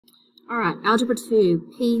Alright, Algebra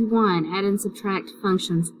 2, P1, add and subtract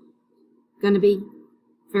functions. Going to be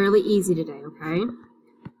fairly easy today, okay?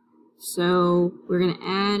 So, we're going to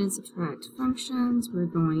add and subtract functions. We're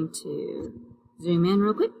going to zoom in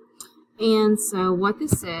real quick. And so, what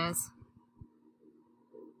this says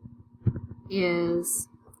is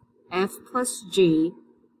f plus g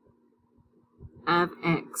of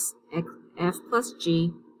x. F plus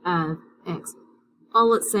g of x.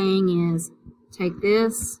 All it's saying is take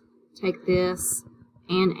this,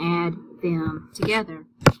 and add them together.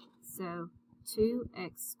 So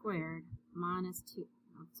 2x squared minus 2,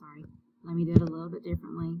 oh, sorry, let me do it a little bit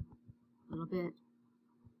differently, a little bit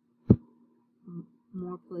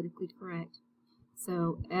more politically correct.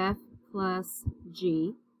 So f plus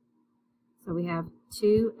g, so we have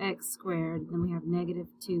 2x squared, then we have negative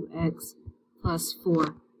 2x plus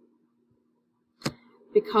 4.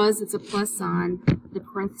 Because it's a plus sign, the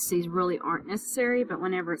parentheses really aren't necessary, but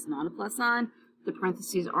whenever it's not a plus sign, the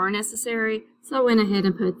parentheses are necessary. So I went ahead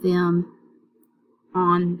and put them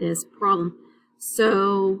on this problem.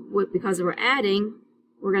 So because we're adding,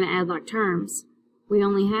 we're going to add like terms. We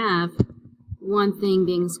only have one thing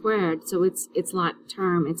being squared, so it's like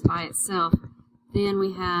term, it's by itself. Then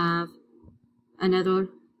we have another,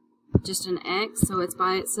 just an x, so it's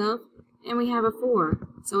by itself. And we have a 4,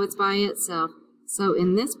 so it's by itself. So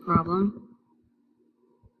in this problem,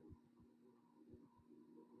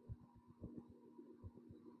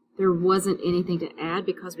 there wasn't anything to add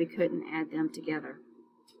because we couldn't add them together.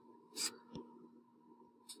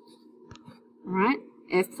 Alright,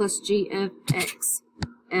 f plus g of x.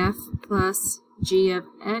 F plus g of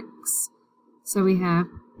x. So we have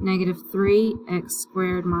negative 3x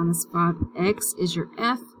squared minus 5x is your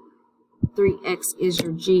f. 3x is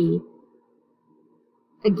your g.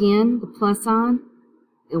 Again, the plus sign,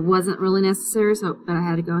 it wasn't really necessary, but I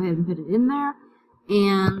had to go ahead and put it in there.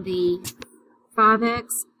 And the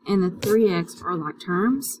 5x and the 3x are like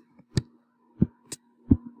terms.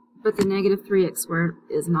 But the negative 3x squared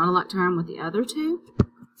is not a like term with the other two.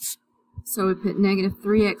 So we put negative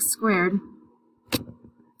 3x squared,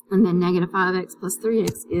 and then negative 5x plus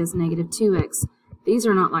 3x is negative 2x. These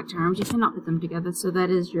are not like terms. You cannot put them together, so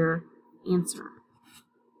that is your answer.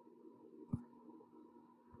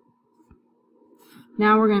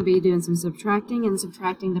 Now we're going to be doing some subtracting, and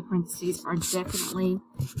subtracting the parentheses are definitely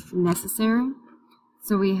necessary.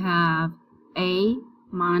 So we have a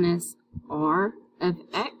minus r of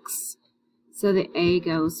x. So the a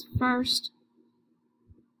goes first,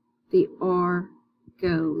 the r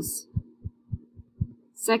goes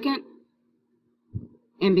second,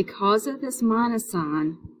 and because of this minus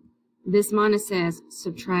sign, this minus says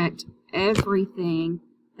subtract everything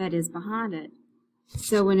that is behind it.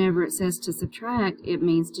 So whenever it says to subtract, it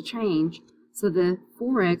means to change. So the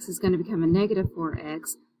 4x is going to become a negative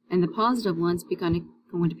 4x, and the positive one's going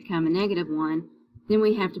to become a negative 1. Then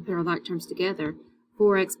we have to put our like terms together.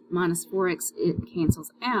 4x minus 4x, it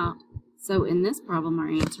cancels out. So in this problem, our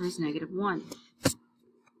answer is negative 1.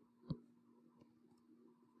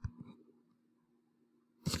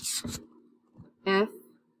 F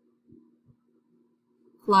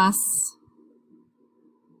plus,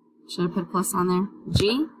 should I put a plus on there?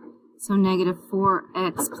 G. So negative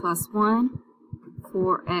 4x plus 1,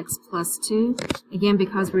 4x plus 2. Again,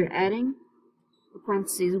 because we're adding, the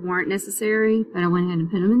parentheses weren't necessary, but I went ahead and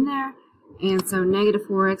put them in there. And so negative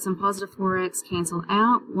 4x and positive 4x cancel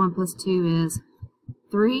out. 1 plus 2 is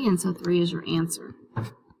 3, and so 3 is your answer.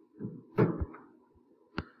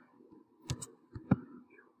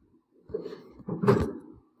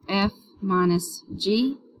 F minus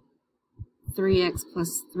G, 3x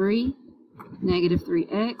plus 3, negative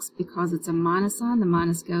 3x. Because it's a minus sign, the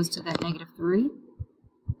minus goes to that negative 3.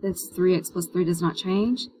 That's 3x plus 3 does not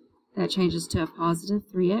change. That changes to a positive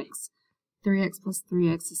 3x. 3x plus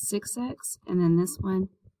 3x is 6x. And then this one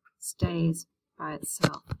stays by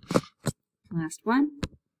itself. Last one.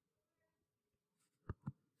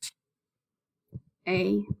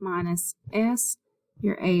 A minus S.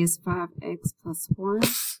 Your A is 5x plus 1.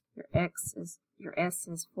 Your S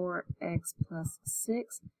is 4x plus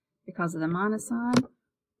 6. Because of the minus sign,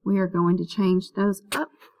 we are going to change those up.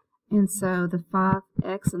 And so the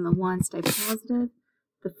 5x and the 1 stay positive.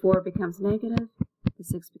 The 4 becomes negative. The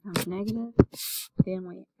 6 becomes negative. Then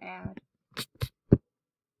we add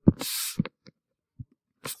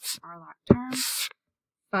our like terms.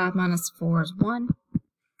 5 minus 4 is 1.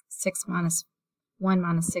 6 minus 1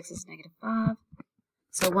 minus 6 is negative 5.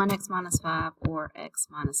 So 1x minus 5 or x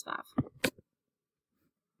minus 5.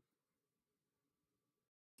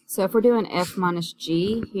 So if we're doing f minus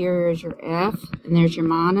g, here's your f, and there's your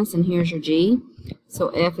minus, and here's your g. So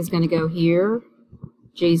f is going to go here,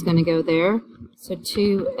 G is going to go there. So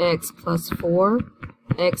 2x plus 4,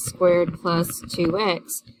 x squared plus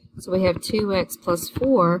 2x. So we have 2x plus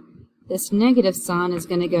 4. This negative sign is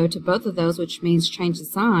going to go to both of those, which means change the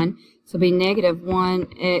sign. So it'll be negative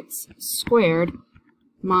 1x squared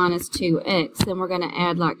minus 2x. Then we're going to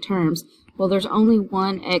add like terms. Well, there's only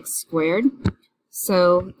one x squared,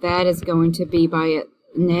 so that is going to be by it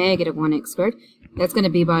negative 1x squared. That's going to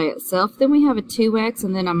be by itself. Then we have a 2x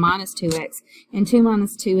and then a minus 2x. And 2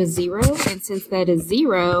 minus 2 is 0. And since that is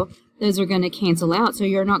 0, those are going to cancel out. So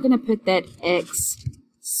you're not going to put that x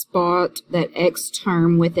spot, that x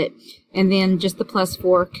term with it. And then just the plus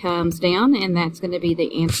 4 comes down, and that's going to be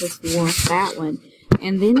the answer for that one.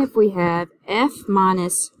 And then if we have f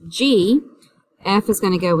minus g, f is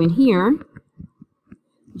going to go in here.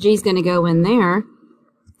 G is going to go in there.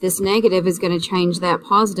 This negative is going to change that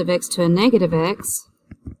positive x to a negative x.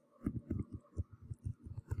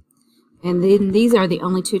 And then these are the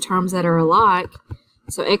only two terms that are alike.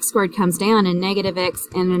 So x squared comes down, and negative x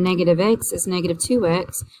and a negative x is negative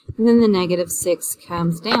 2x. And then the negative 6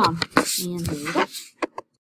 comes down. And